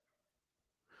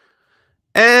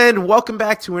And welcome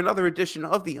back to another edition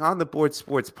of the On the Board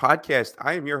Sports Podcast.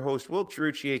 I am your host, Will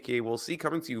Trucci, aka Will C,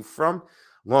 coming to you from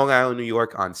Long Island, New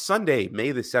York on Sunday,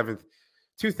 May the 7th,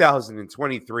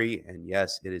 2023. And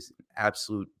yes, it is an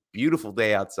absolute beautiful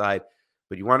day outside.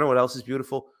 But you want to know what else is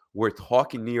beautiful? We're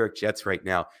talking New York Jets right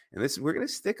now. And we're going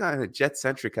to stick on a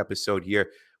Jet-centric episode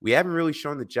here. We haven't really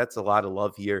shown the Jets a lot of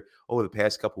love here over the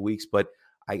past couple weeks, but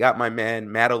I got my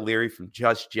man, Matt O'Leary from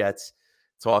Just Jets,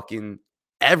 talking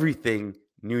everything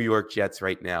New York Jets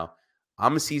right now.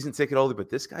 I'm a season ticket holder, but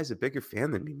this guy's a bigger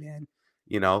fan than me, man.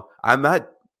 You know, I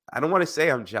don't want to say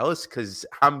I'm jealous because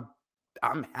I'm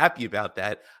happy about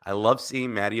that. I love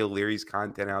seeing Matty O'Leary's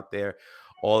content out there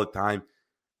all the time.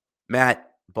 Matt,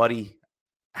 buddy,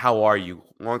 how are you?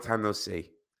 Long time no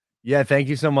see. Yeah, thank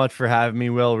you so much for having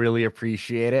me, Will. Really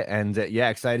appreciate it. And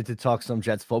excited to talk some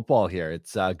Jets football here.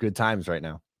 It's good times right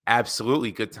now.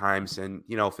 Absolutely good times. And,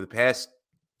 for the past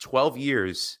 12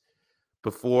 years,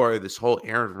 before this whole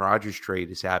Aaron Rodgers trade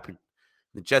has happened,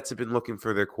 the Jets have been looking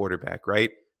for their quarterback,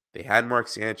 right? They had Mark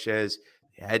Sanchez,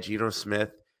 they had Geno Smith,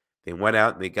 they went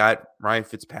out and they got Ryan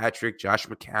Fitzpatrick, Josh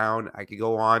McCown, I could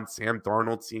go on, Sam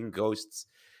Darnold seeing ghosts,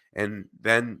 and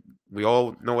then we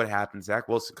all know what happens. Zach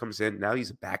Wilson comes in, now he's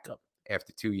a backup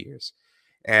after 2 years,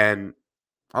 and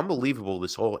unbelievable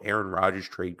this whole Aaron Rodgers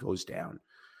trade goes down.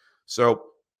 So,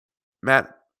 Matt,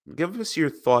 give us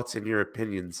your thoughts and your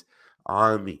opinions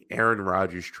on the Aaron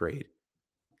Rodgers trade.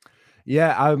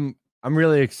 Yeah, I'm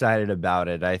really excited about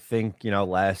it. I think,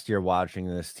 last year watching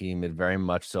this team, it very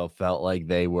much so felt like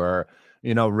they were,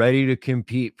 ready to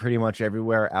compete pretty much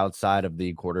everywhere outside of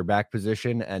the quarterback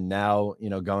position. And now,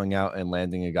 going out and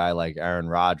landing a guy like Aaron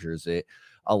Rodgers, it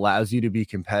allows you to be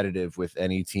competitive with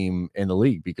any team in the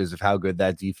league because of how good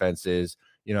that defense is.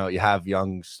 You have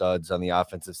young studs on the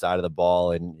offensive side of the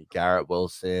ball and Garrett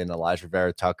Wilson, Elijah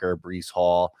Vera Tucker, Breece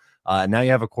Hall. Now you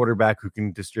have a quarterback who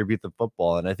can distribute the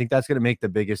football. And I think that's going to make the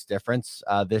biggest difference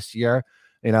this year.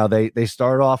 They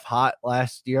started off hot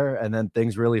last year and then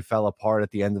things really fell apart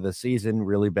at the end of the season.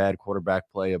 Really bad quarterback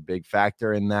play, a big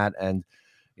factor in that. And,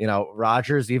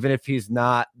 Rodgers, even if he's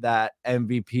not that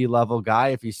MVP level guy,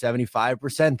 if he's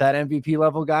 75% that MVP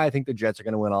level guy, I think the Jets are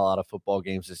going to win a lot of football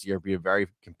games this year, be a very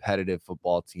competitive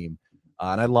football team.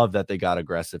 And I love that they got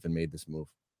aggressive and made this move.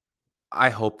 I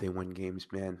hope they win games,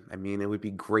 man. I mean, it would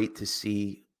be great to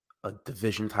see a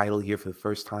division title here for the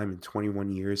first time in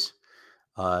 21 years.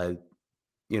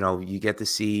 You get to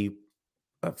see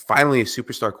finally a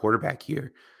superstar quarterback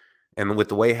here. And with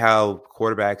the way how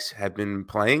quarterbacks have been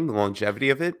playing, the longevity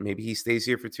of it, maybe he stays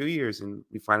here for 2 years and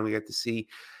we finally get to see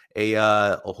a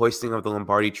hoisting of the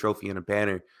Lombardi Trophy and a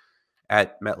banner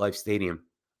at MetLife Stadium.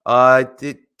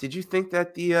 Did you think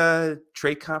that the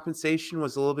trade compensation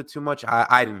was a little bit too much?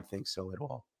 I didn't think so at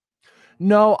all.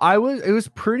 No, it was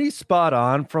pretty spot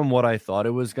on from what I thought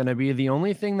it was going to be. The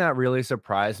only thing that really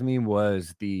surprised me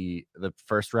was the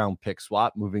first round pick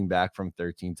swap moving back from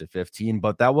 13 to 15,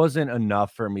 but that wasn't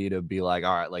enough for me to be like,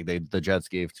 all right, like the Jets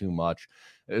gave too much.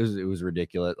 It was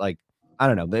ridiculous. Like, I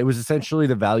don't know. It was essentially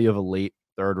the value of a late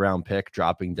third round pick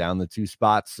dropping down the 2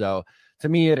 spots. So to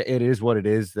me, it is what it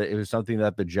is. That it was something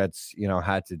that the Jets,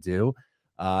 had to do.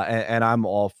 And I'm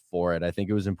all for it. I think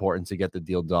it was important to get the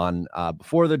deal done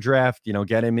before the draft,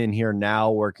 get him in here now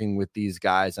working with these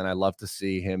guys. And I love to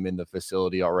see him in the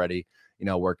facility already,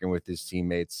 working with his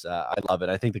teammates. I love it.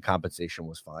 I think the compensation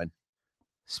was fine.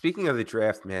 Speaking of the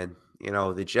draft, man,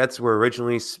 the Jets were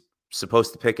originally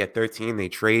supposed to pick at 13. They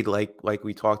trade like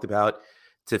we talked about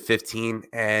to 15.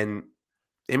 And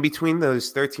in between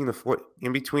those 13 to 4,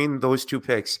 in between those 2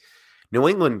 picks, New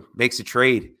England makes a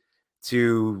trade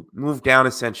to move down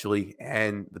essentially,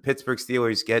 and the Pittsburgh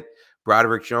Steelers get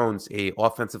Broderick Jones, a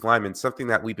offensive lineman. Something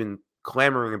that we've been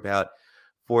clamoring about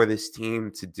for this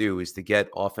team to do is to get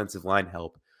offensive line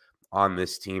help on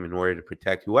this team in order to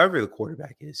protect whoever the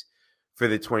quarterback is for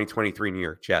the 2023 New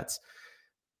York Jets.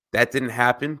 That didn't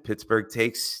happen. Pittsburgh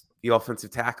takes the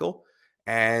offensive tackle,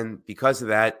 and because of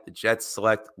that, the Jets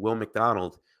select Will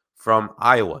McDonald from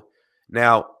Iowa.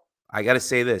 Now, I got to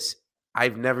say this.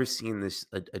 I've never seen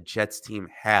a Jets team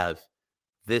have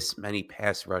this many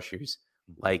pass rushers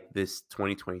like this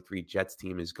 2023 Jets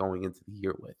team is going into the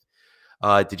year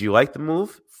with. Did you like the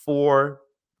move for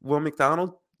Will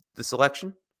McDonald, the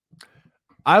selection?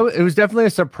 It was definitely a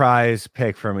surprise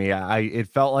pick for me. It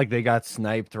felt like they got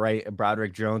sniped, right?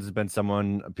 Broderick Jones has been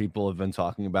someone people have been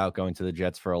talking about going to the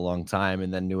Jets for a long time,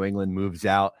 and then New England moves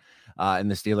out,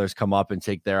 and the Steelers come up and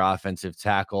take their offensive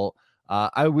tackle.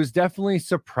 I was definitely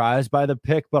surprised by the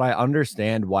pick, but I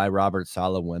understand why Robert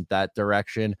Saleh went that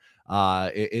direction.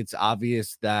 It's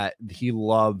obvious that he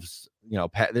loves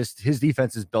his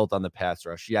defense is built on the pass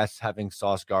rush. Yes, having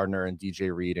Sauce Gardner and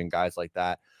DJ Reed and guys like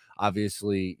that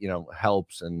obviously,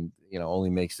 helps and, only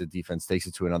makes the defense takes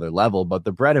it to another level. But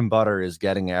the bread and butter is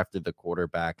getting after the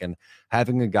quarterback, and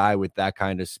having a guy with that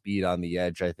kind of speed on the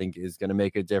edge, I think, is going to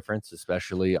make a difference,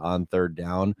 especially on third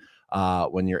down,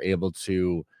 when you're able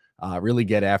to really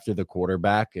get after the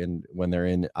quarterback and when they're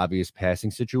in obvious passing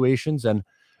situations. And,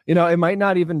 it might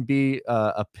not even be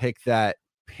a pick that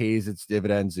pays its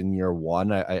dividends in year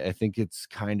one. I think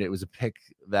it was a pick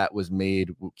that was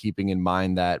made keeping in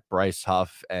mind that Bryce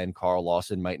Huff and Carl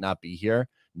Lawson might not be here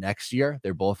next year.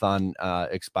 They're both on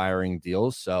expiring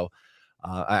deals. So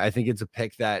I think it's a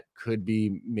pick that could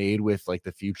be made with like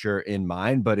the future in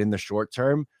mind, but in the short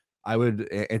term, I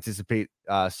would anticipate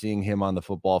seeing him on the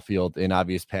football field in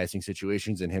obvious passing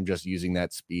situations and him just using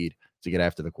that speed to get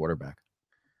after the quarterback.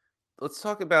 Let's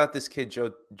talk about this kid,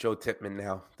 Joe Tippmann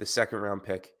now, the second round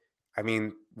pick. I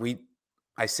mean,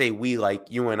 I say we, like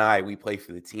you and I, we play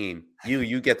for the team.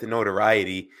 You get the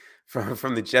notoriety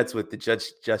from the Jets with the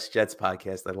Just Jets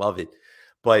podcast. I love it.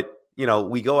 But,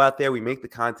 we go out there, we make the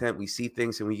content, we see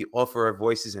things, and we offer our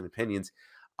voices and opinions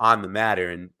on the matter.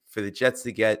 And for the Jets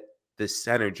to get this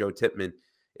center, Joe Tippmann,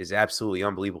 is absolutely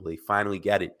unbelievable. They finally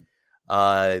get it.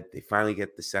 They finally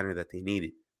get the center that they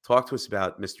needed. Talk to us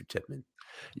about Mr. Tippmann.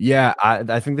 Yeah,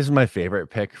 I think this is my favorite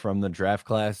pick from the draft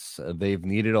class. They've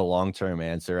needed a long-term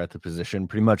answer at the position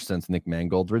pretty much since Nick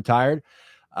Mangold retired.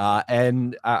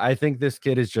 And I think this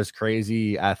kid is just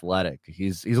crazy athletic.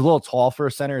 He's a little tall for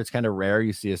a center. It's kind of rare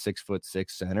you see a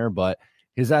 6'6" center, but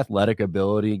his athletic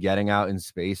ability, getting out in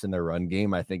space in the run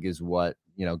game, I think is what,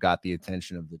 got the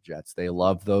attention of the Jets. They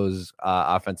love those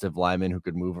offensive linemen who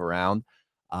could move around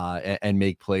and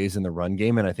make plays in the run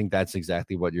game. And I think that's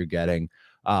exactly what you're getting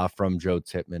from Joe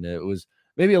Tippmann. It was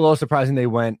maybe a little surprising they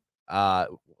went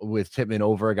with Tippmann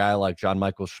over a guy like John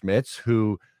Michael Schmitz,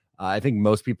 who I think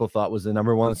most people thought was the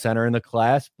number one center in the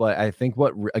class. But I think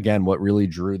what really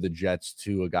drew the Jets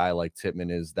to a guy like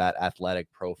Tippmann is that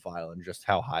athletic profile and just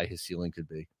how high his ceiling could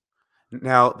be.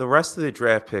 Now, the rest of the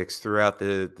draft picks throughout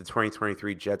the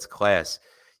 2023 Jets class,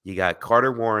 you got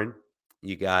Carter Warren,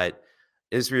 you got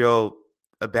Israel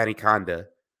Abanikanda,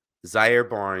 Zaire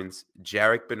Barnes,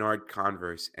 Jarek Bernard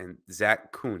Converse, and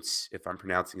Zach Kuntz, if I'm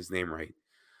pronouncing his name right.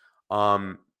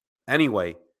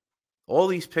 Anyway, all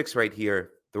these picks right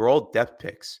here, they're all depth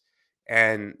picks.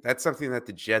 And that's something that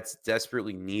the Jets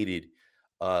desperately needed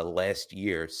last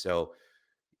year. So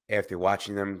after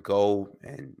watching them go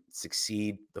and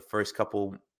succeed the first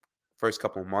couple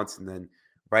of months, and then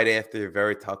right after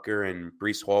Vera Tucker and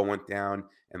Breece Hall went down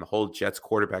and the whole Jets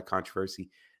quarterback controversy,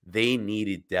 they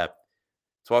needed depth.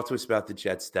 Talk to us about the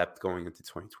Jets' depth going into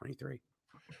 2023.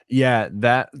 Yeah,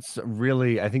 that's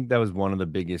really, I think that was one of the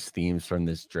biggest themes from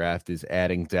this draft is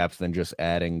adding depth and just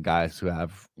adding guys who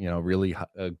have, really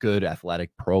good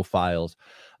athletic profiles.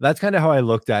 That's kind of how I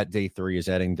looked at day three, is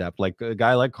adding depth. Like a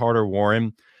guy like Carter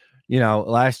Warren,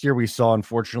 last year we saw,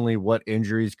 unfortunately, what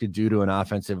injuries could do to an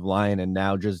offensive line, and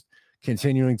now just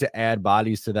continuing to add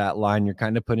bodies to that line, you're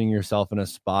kind of putting yourself in a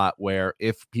spot where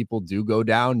if people do go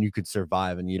down, you could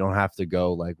survive and you don't have to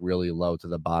go like really low to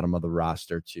the bottom of the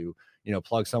roster to,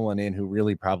 plug someone in who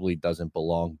really probably doesn't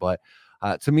belong. But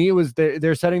to me, it was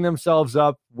they're setting themselves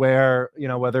up where,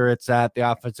 whether it's at the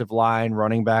offensive line,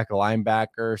 running back,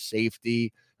 linebacker,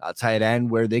 safety, tight end,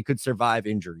 where they could survive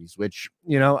injuries, which,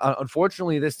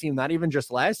 unfortunately, this team, not even just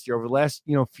last year, over the last,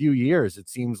 few years, it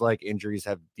seems like injuries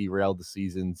have derailed the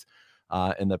seasons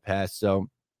in the past. So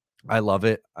I love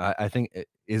it. I think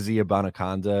Izzy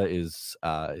Abanikanda is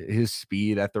his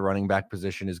speed at the running back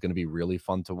position is going to be really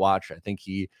fun to watch. I think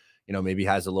he, maybe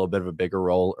has a little bit of a bigger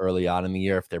role early on in the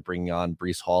year if they're bringing on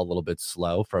Breece Hall a little bit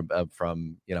slow from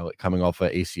coming off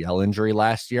an ACL injury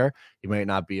last year. He might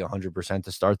not be 100%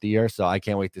 to start the year. So I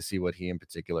can't wait to see what he in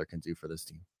particular can do for this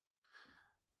team.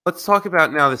 Let's talk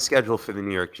about now the schedule for the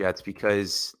New York Jets,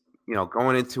 because,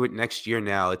 going into it next year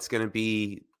now,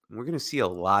 we're going to see a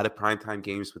lot of primetime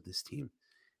games with this team.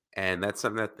 And that's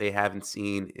something that they haven't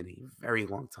seen in a very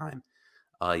long time.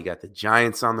 You got the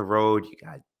Giants on the road. You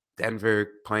got Denver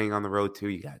playing on the road too.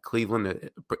 You got Cleveland, an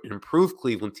improved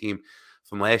Cleveland team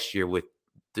from last year with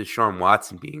Deshaun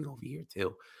Watson being over here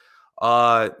too.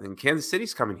 And Kansas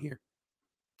City's coming here.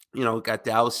 Got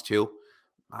Dallas too.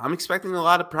 I'm expecting a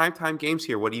lot of primetime games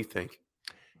here. What do you think?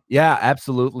 Yeah,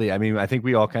 absolutely. I mean, I think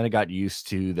we all kind of got used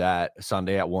to that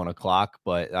Sunday at 1:00,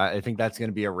 but I think that's going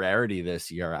to be a rarity this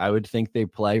year. I would think they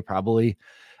play probably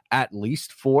at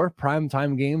least 4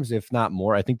 primetime games, if not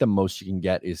more. I think the most you can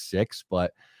get is 6,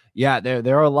 but yeah,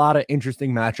 there are a lot of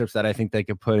interesting matchups that I think they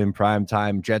could put in prime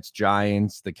time. Jets,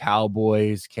 Giants, the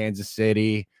Cowboys, Kansas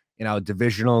City,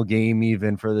 divisional game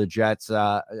even for the Jets.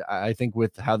 I think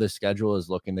with how the schedule is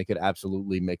looking, they could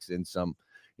absolutely mix in some,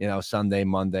 Sunday,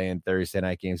 Monday, and Thursday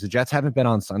night games. The Jets haven't been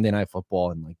on Sunday Night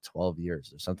Football in like 12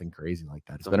 years or something crazy like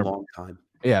that. It's It's a been long time.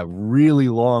 yeah, really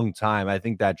long time. I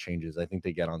think that changes. I think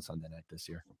they get on Sunday night this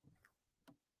year.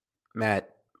 Matt,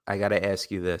 I got to ask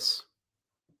you this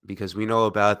because we know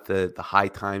about the high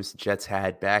times the Jets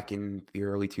had back in the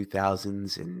early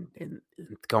 2000s and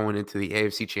going into the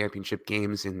AFC Championship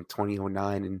games in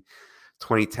 2009 and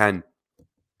 2010.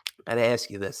 I got to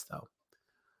ask you this, though.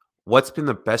 What's been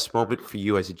the best moment for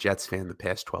you as a Jets fan the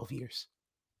past 12 years?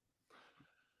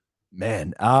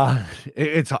 Man,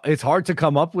 it's hard to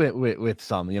come up with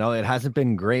some. It hasn't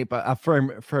been great, but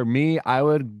for me, I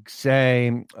would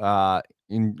say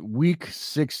in week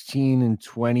 16 in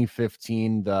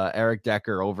 2015, the Eric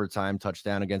Decker overtime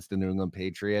touchdown against the New England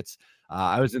Patriots.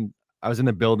 I was in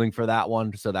the building for that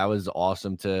one, so that was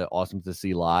awesome to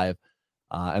see live.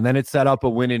 And then it set up a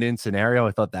win-in scenario.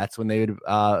 I thought that's when they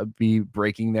would be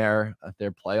breaking their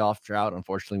playoff drought.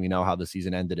 Unfortunately, we know how the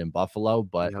season ended in Buffalo,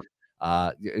 but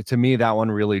Yep. to me, that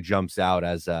one really jumps out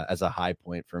as a high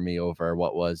point for me over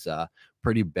what was a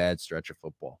pretty bad stretch of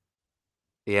football.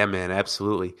 Yeah, man,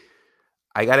 absolutely.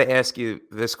 I got to ask you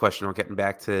this question. I'm getting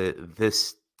back to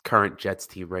this current Jets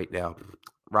team right now.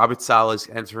 Robert Saleh is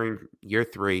entering year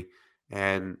 3,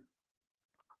 and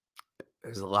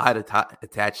there's a lot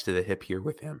attached to the hip here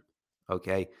with him.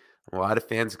 Okay. A lot of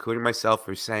fans, including myself,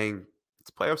 are saying it's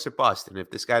playoffs or bust. And if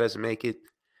this guy doesn't make it,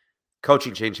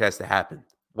 coaching change has to happen.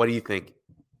 What do you think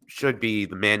should be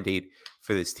the mandate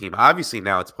for this team? Obviously,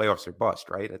 now it's playoffs or bust,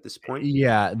 right? At this point?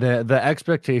 Yeah, the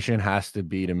expectation has to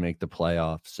be to make the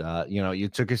playoffs. You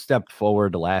took a step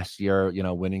forward last year,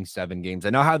 winning 7 games.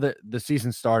 I know how the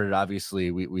season started.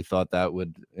 Obviously, we thought that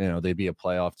would, they'd be a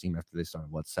playoff team after they started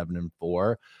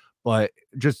 7-4. But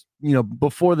just,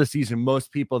 before the season,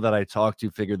 most people that I talked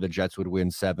to figured the Jets would win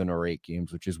 7 or 8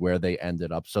 games, which is where they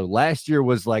ended up. So last year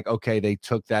was like, okay, they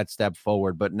took that step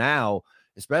forward. But now,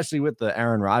 especially with the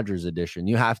Aaron Rodgers edition,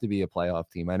 you have to be a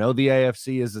playoff team. I know the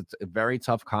AFC is a very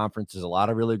tough conference. There's a lot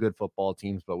of really good football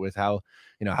teams, but with how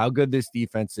good this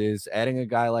defense is, adding a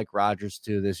guy like Rodgers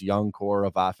to this young core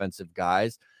of offensive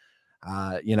guys,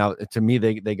 to me,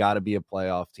 they got to be a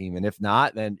playoff team. And if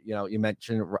not, then, you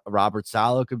mentioned Robert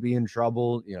Saleh could be in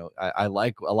trouble. I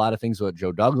like a lot of things what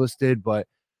Joe Douglas did, but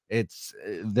it's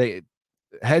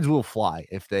heads will fly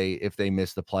if they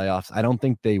miss the playoffs. I don't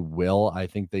think they will. I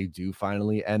think they do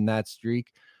finally end that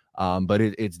streak. But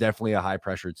it's definitely a high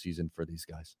pressured season for these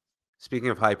guys. Speaking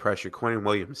of high pressure, Quentin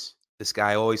Williams, this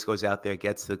guy always goes out there,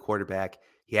 gets to the quarterback.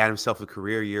 He had himself a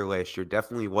career year last year,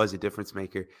 definitely was a difference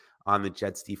maker on the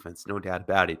Jets defense, no doubt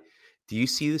about it. Do you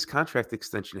see this contract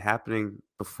extension happening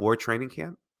before training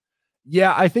camp?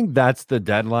 Yeah, I think that's the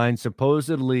deadline.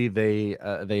 Supposedly they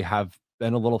have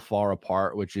been a little far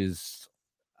apart, which is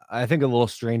I think a little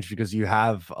strange because you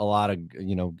have a lot of,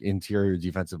 interior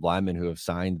defensive linemen who have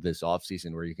signed this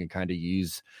offseason where you can kind of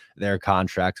use their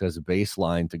contracts as a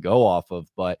baseline to go off of.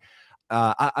 But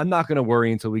I'm not going to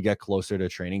worry until we get closer to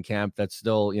training camp. That's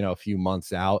still, a few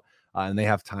months out. And they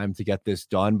have time to get this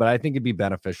done. But I think it'd be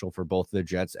beneficial for both the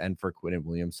Jets and for Quinnen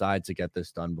Williams' side to get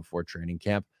this done before training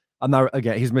camp.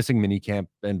 He's missing mini camp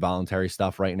and voluntary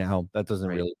stuff right now. That doesn't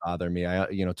Right. really bother me. I,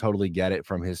 totally get it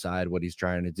from his side, what he's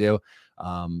trying to do.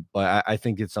 But I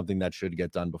think it's something that should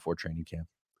get done before training camp.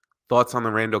 Thoughts on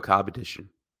the Randall Cobb edition?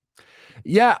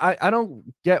 Yeah, I don't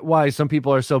get why some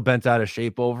people are so bent out of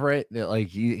shape over it. Like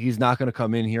he's not going to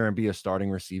come in here and be a starting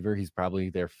receiver. He's probably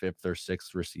their 5th or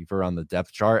 6th receiver on the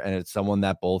depth chart, and it's someone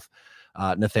that both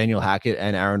Nathaniel Hackett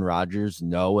and Aaron Rodgers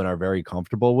know and are very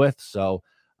comfortable with. So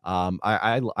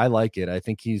I like it. I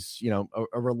think he's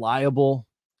a reliable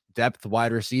depth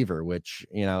wide receiver, which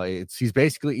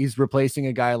he's replacing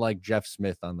a guy like Jeff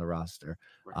Smith on the roster.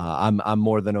 I'm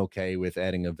more than okay with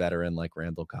adding a veteran like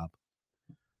Randall Cobb.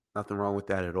 Nothing wrong with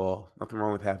that at all. Nothing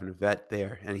wrong with having a vet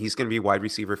there. And he's going to be wide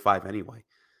receiver 5 anyway.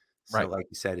 So, Right. like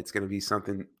you said, it's going to be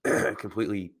something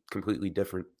completely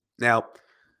different. Now,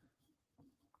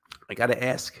 I got to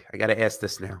ask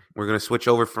this now. We're going to switch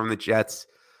over from the Jets.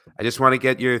 I just want to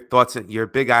get your thoughts. You're a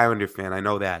big Islander fan. I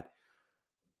know that.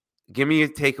 Give me your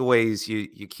takeaways,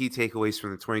 your key takeaways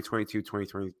from the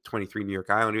 2022-2023 New York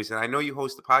Islanders. And I know you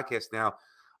host the podcast now,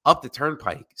 Up the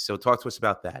Turnpike. So talk to us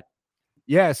about that.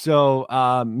 Yeah, so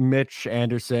Mitch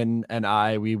Anderson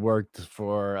and we worked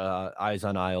for Eyes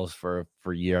on Isles for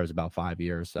years, about 5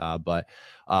 years, but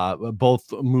both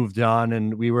moved on,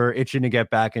 and we were itching to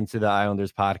get back into the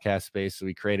Islanders podcast space, so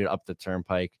we created Up the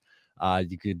Turnpike.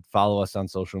 You could follow us on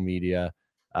social media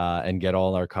and get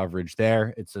all our coverage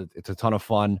there. It's a ton of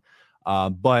fun.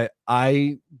 But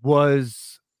I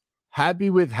was happy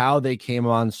with how they came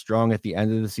on strong at the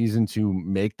end of the season to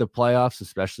make the playoffs,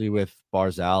 especially with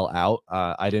Barzal out.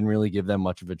 I didn't really give them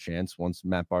much of a chance once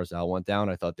Matt Barzal went down.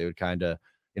 I thought they would kind of,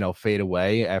 fade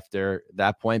away after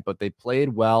that point, but they played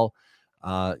well.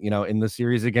 In the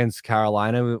series against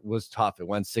Carolina, it was tough. It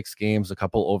went 6 games, a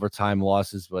couple overtime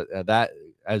losses, but that,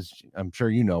 as I'm sure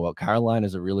you know, well, Carolina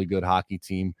is a really good hockey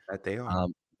team. That they are.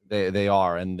 They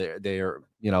are, and they are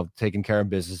taking care of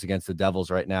business against the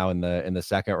Devils right now in the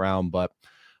second round. But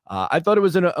I thought it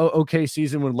was an okay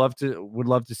season. Would love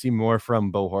to see more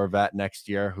from Bo Horvat next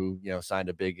year, who signed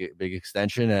a big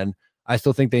extension, and I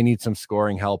still think they need some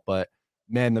scoring help. But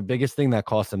man, the biggest thing that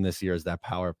cost them this year is that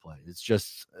power play. It's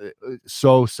just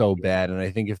so bad, and I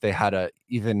think if they had a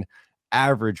even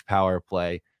average power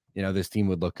play, this team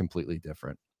would look completely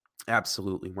different.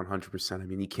 Absolutely, 100%. I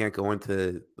mean, you can't go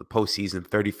into the postseason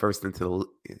 31st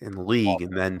in the league,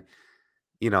 and then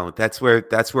that's where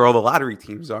all the lottery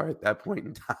teams are at that point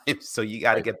in time. So you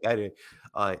got to Right. get better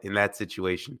in that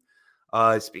situation.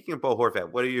 Speaking of Bo Horvat,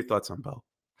 what are your thoughts on Bo?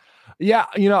 Yeah,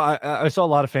 I saw a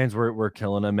lot of fans were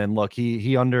killing him, and look,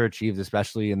 he underachieved,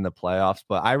 especially in the playoffs.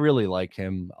 But I really like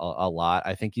him a lot.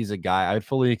 I think he's a guy I'd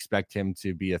fully expect him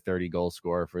to be a 30 goal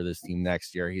scorer for this team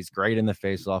next year. He's great in the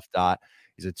faceoff dot.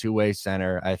 He's a two-way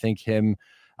center. I think him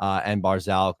and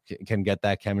Barzal can get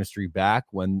that chemistry back.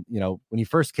 When he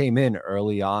first came in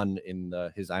early on in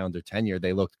his Islander tenure,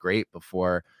 they looked great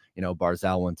before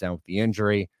Barzal went down with the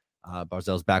injury.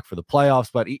 Barzal's back for the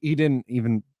playoffs, but he didn't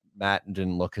even Matt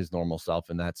didn't look his normal self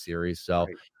in that series. So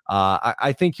Right.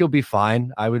 I think he'll be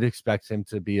fine. I would expect him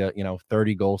to be a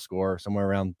 30 goal scorer, somewhere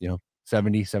around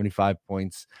 70, 75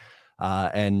 points.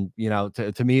 And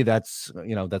to me, that's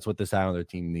what this Islander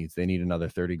team needs. They need another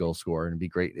 30 goal scorer, and it'd be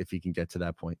great if he can get to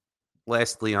that point.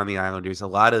 Lastly, on the Islanders, a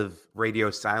lot of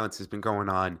radio silence has been going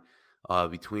on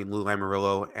between Lou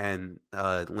Lamoriello and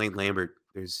Lane Lambert.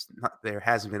 There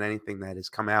hasn't been anything that has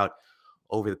come out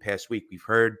over the past week. We've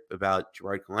heard about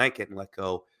Gerard Gallant getting let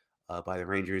go by the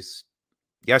Rangers.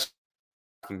 Yes,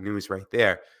 news right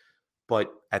there.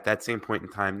 But at that same point in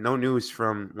time, no news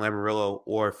from Lamoriello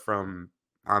or from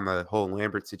on the whole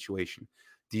Lambert situation.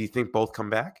 Do you think both come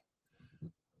back?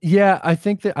 Yeah, I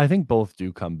think both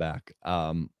do come back.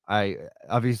 I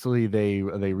obviously they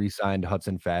re-signed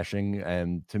Hudson Fashing,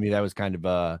 and to me that was kind of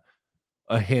a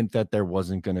hint that there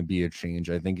wasn't going to be a change.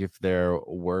 I think if there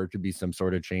were to be some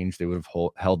sort of change, they would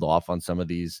have held off on some of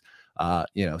these,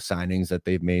 signings that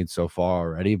they've made so far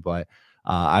already. But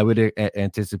I would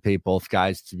anticipate both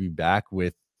guys to be back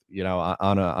with,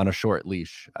 on a short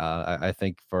leash. I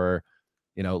think for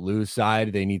Lou's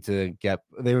side, they need to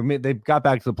they got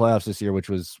back to the playoffs this year, which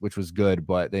was good,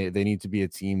 but they need to be a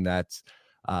team that's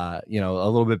a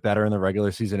little bit better in the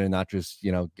regular season and not just,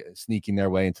 sneaking their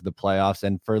way into the playoffs.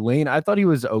 And for Lane, I thought he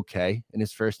was okay in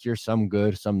his first year, some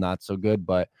good, some not so good,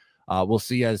 but we'll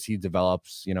see as he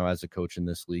develops, as a coach in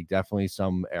this league. Definitely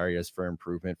some areas for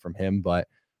improvement from him, but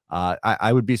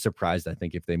I would be surprised, I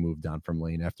think, if they moved on from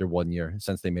Lane after 1 year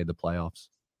since they made the playoffs.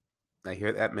 I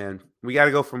hear that, man. We got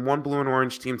to go from one blue and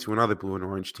orange team to another blue and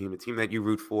orange team, a team that you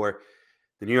root for,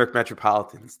 the New York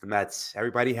Metropolitans, the Mets.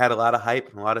 Everybody had a lot of hype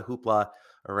and a lot of hoopla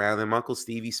around them. Uncle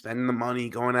Stevie spending the money,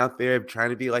 going out there,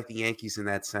 trying to be like the Yankees in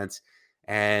that sense.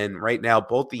 And right now,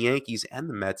 both the Yankees and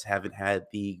the Mets haven't had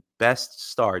the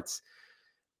best starts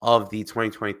of the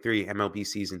 2023 MLB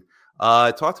season.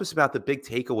 Talk to us about the big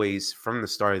takeaways from the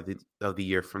start of the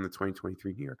year from the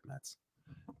 2023 New York Mets.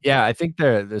 Yeah, I think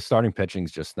the starting pitching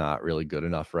is just not really good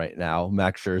enough right now.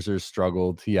 Max Scherzer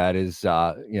struggled. He had his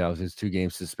 2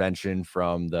 game suspension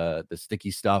from the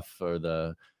sticky stuff or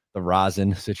the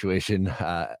rosin situation,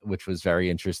 which was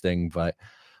very interesting. But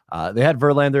they had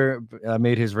Verlander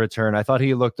made his return. I thought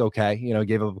he looked okay.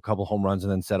 Gave up a couple home runs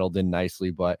and then settled in nicely.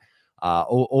 But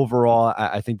overall,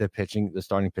 I think the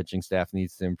starting pitching staff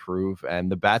needs to improve,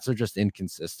 and the bats are just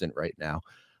inconsistent right now.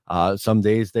 Some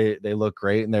days they look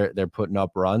great and they're putting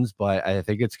up runs, but I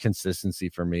think it's consistency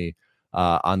for me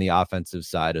on the offensive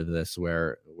side of this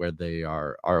where they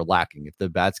are lacking. If the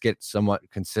bats get somewhat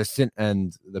consistent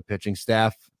and the pitching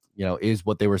staff, is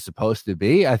what they were supposed to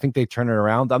be, I think they turn it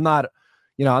around. I'm not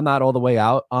all the way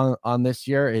out on this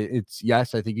year. It's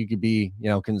yes, I think you could be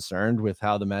concerned with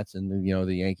how the Mets and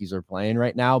the Yankees are playing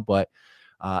right now, but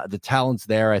the talent's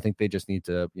there. I think they just need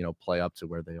to play up to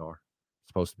where they are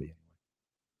supposed to be.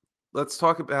 Let's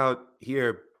talk about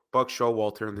here Buck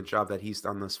Showalter and the job that he's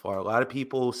done thus far. A lot of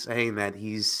people saying that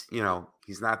he's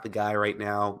not the guy right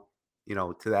now,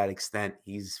 to that extent.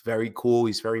 He's very cool,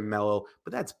 he's very mellow,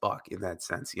 but that's Buck in that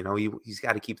sense. He's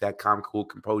got to keep that calm, cool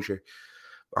composure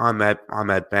on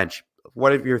that bench.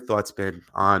 what have your thoughts been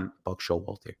on Buck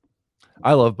Showalter?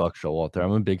 I love Buck Showalter.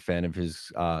 I'm a big fan of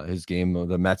his game.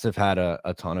 The Mets have had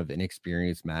a ton of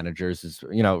inexperienced managers.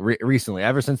 Recently,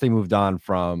 ever since they moved on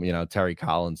from Terry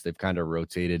Collins, they've kind of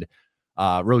rotated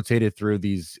through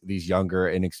these younger,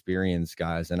 inexperienced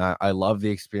guys, and I love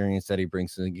the experience that he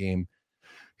brings to the game.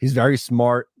 He's very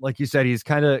smart. Like you said, he's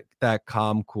kind of that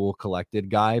calm, cool,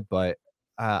 collected guy, but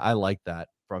I like that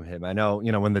from him. I know,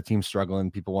 when the team's struggling,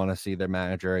 people want to see their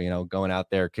manager, going out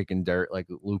there kicking dirt like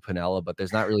Lou Piniella, but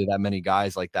there's not really that many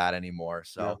guys like that anymore.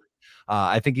 Yeah. So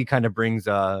I think he kind of brings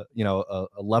a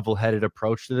level-headed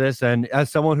approach to this. And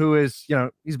as someone who is,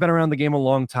 he's been around the game a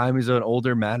long time, he's an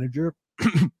older manager.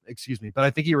 Excuse me, but I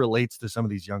think he relates to some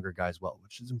of these younger guys well,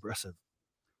 which is impressive.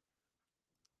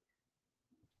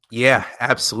 Yeah,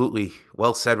 absolutely.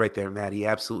 Well said right there, Maddie.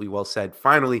 Absolutely well said.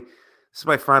 Finally, this is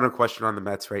my final question on the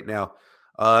Mets right now.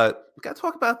 We got to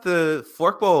talk about the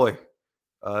forkballer,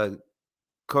 uh,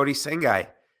 Cody Sengai.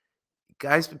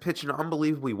 Guy's been pitching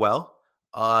unbelievably well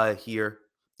here.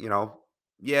 You know,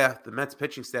 yeah, the Mets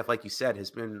pitching staff, like you said,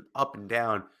 has been up and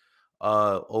down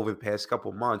over the past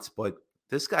couple months, but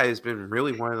this guy has been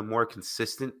really one of the more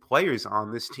consistent players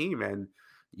on this team. And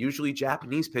usually,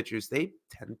 Japanese pitchers they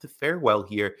tend to fare well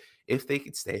here if they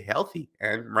could stay healthy.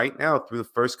 And right now, through the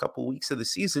first couple weeks of the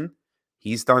season,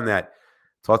 he's done that.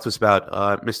 Talk to us about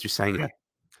Mr. Senga.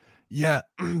 Yeah,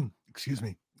 excuse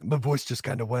me. My voice just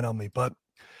kind of went on me, but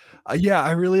yeah,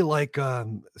 I really like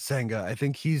Senga. I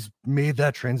think he's made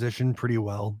that transition pretty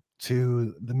well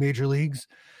to the major leagues.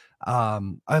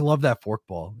 I love that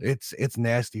forkball. It's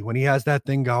nasty when he has that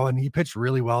thing going. He pitched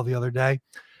really well the other day.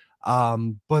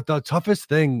 But the toughest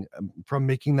thing from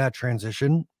making that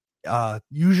transition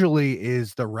usually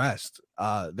is the rest.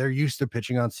 They're used to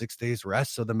pitching on 6 days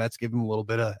rest, so the Mets give him a little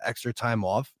bit of extra time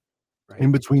off Right.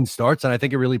 in between starts, and I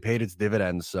think it really paid its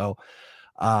dividends. So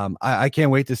I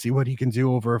can't wait to see what he can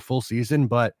do over a full season.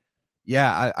 But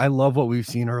yeah, I love what we've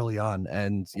seen early on,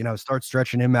 and start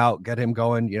stretching him out, get him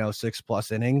going,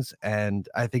 6+ innings, and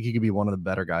I think he could be one of the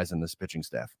better guys in this pitching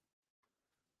staff.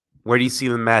 Where do you see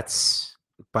the Mets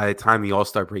by the time the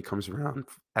All-Star break comes around?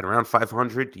 At around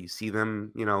 500? Do you see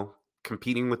them,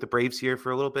 competing with the Braves here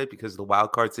for a little bit because of the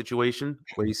wild card situation?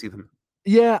 Where do you see them?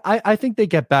 Yeah, I think they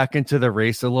get back into the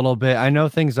race a little bit. I know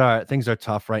things are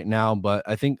tough right now, but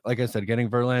I think, like I said, getting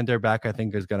Verlander back, I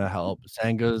think is going to help.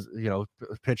 Sanga's,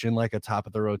 pitching like a top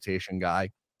of the rotation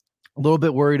guy. A little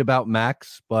bit worried about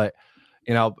Max, but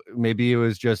maybe it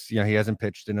was just he hasn't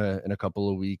pitched in a couple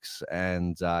of weeks,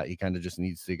 and he kind of just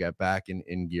needs to get back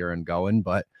in gear and going.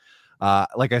 But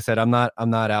like I said, I'm not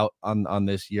out on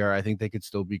this year. I think they could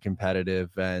still be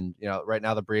competitive. And right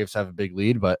now the Braves have a big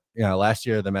lead, but last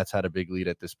year the Mets had a big lead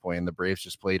at this point, and the Braves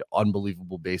just played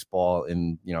unbelievable baseball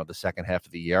in the second half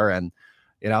of the year. And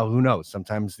who knows?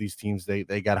 Sometimes these teams they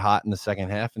get hot in the second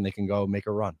half and they can go make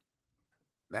a run.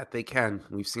 That they can.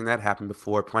 We've seen that happen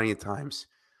before plenty of times.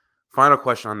 Final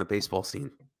question on the baseball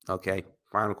scene. Okay,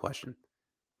 final question.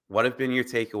 What have been your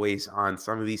takeaways on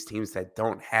some of these teams that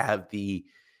don't have the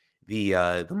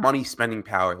money spending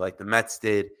power like the Mets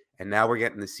did, and now we're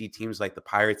getting to see teams like the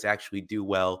Pirates actually do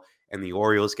well, and the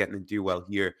Orioles getting to do well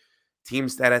here.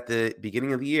 Teams that at the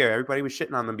beginning of the year everybody was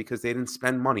shitting on them because they didn't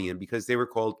spend money and because they were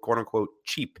called quote unquote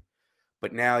cheap,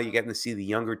 but now you're getting to see the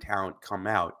younger talent come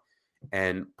out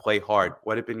and play hard.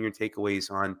 What have been your takeaways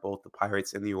on both the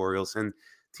Pirates and the Orioles and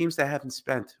teams that haven't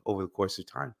spent over the course of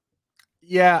time?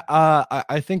 Yeah,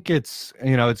 I think it's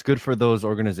good for those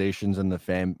organizations and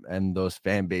those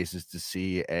fan bases to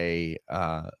see a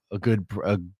good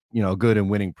and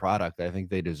winning product. I think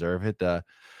they deserve it. The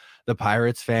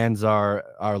Pirates fans are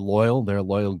loyal. They're a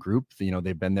loyal group.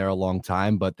 They've been there a long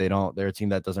time, but they're a team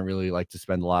that doesn't really like to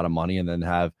spend a lot of money, and then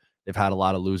they've had a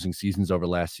lot of losing seasons over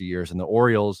the last few years. And the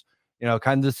Orioles,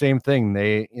 kind of the same thing.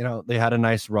 They had a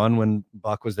nice run when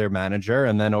Buck was their manager,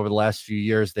 and then over the last few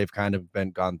years, they've kind of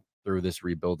gone through this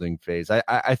rebuilding phase.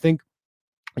 I think,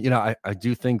 I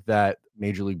do think that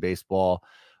Major League Baseball,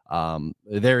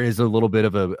 there is a little bit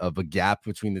of a gap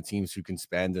between the teams who can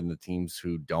spend and the teams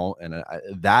who don't, and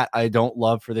I don't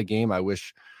love for the game. I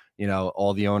wish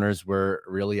all the owners were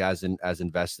really as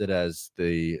invested as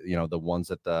the ones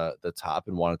at the top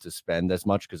and wanted to spend as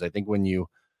much, because I think when you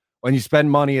spend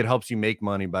money, it helps you make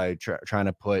money by trying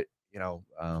to put,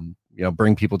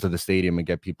 bring people to the stadium and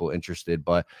get people interested.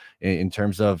 But in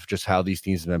terms of just how these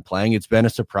teams have been playing, it's been a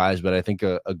surprise, but I think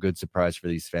a good surprise for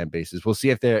these fan bases. We'll see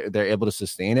if they're able to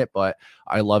sustain it, but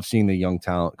I love seeing the young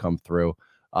talent come through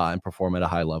and perform at a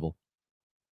high level.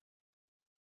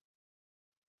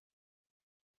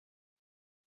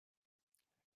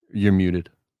 You're muted.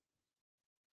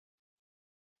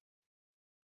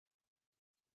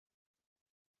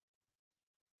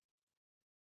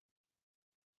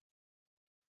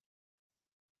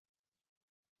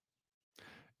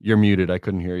 You're muted. I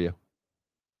couldn't hear you.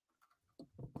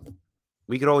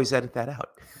 We could always edit that out.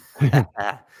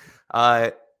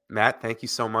 Matt, thank you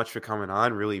so much for coming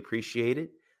on. Really appreciate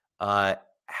it.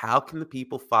 How can the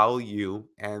people follow you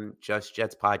and Just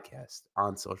Jets podcast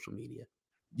on social media?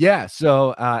 Yeah,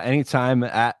 so anytime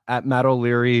at Matt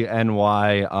O'Leary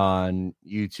NY on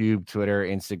YouTube, Twitter,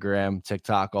 Instagram,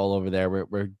 TikTok, all over there.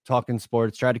 We're talking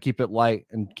sports. Try to keep it light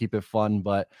and keep it fun.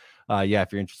 But yeah,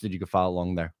 if you're interested, you can follow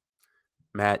along there.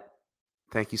 Matt,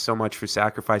 thank you so much for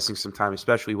sacrificing some time,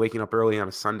 especially waking up early on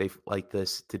a Sunday like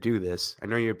this to do this. I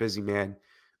know you're a busy man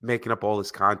making up all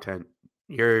this content.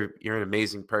 You're an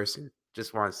amazing person.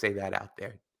 Just want to say that out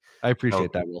there. I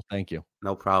appreciate that, Will. Thank you.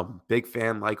 No problem. Big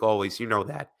fan, like always. You know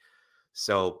that.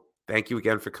 So thank you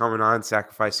again for coming on,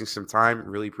 sacrificing some time.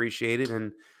 Really appreciate it.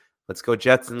 And let's go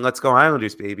Jets and let's go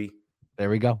Islanders, baby. There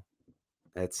we go.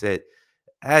 That's it.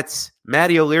 That's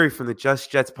Matty O'Leary from the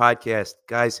Just Jets podcast.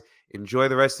 Guys, enjoy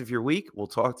the rest of your week. We'll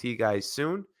talk to you guys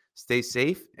soon. Stay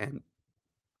safe and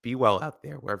be well out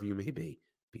there, wherever you may be.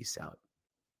 Peace out.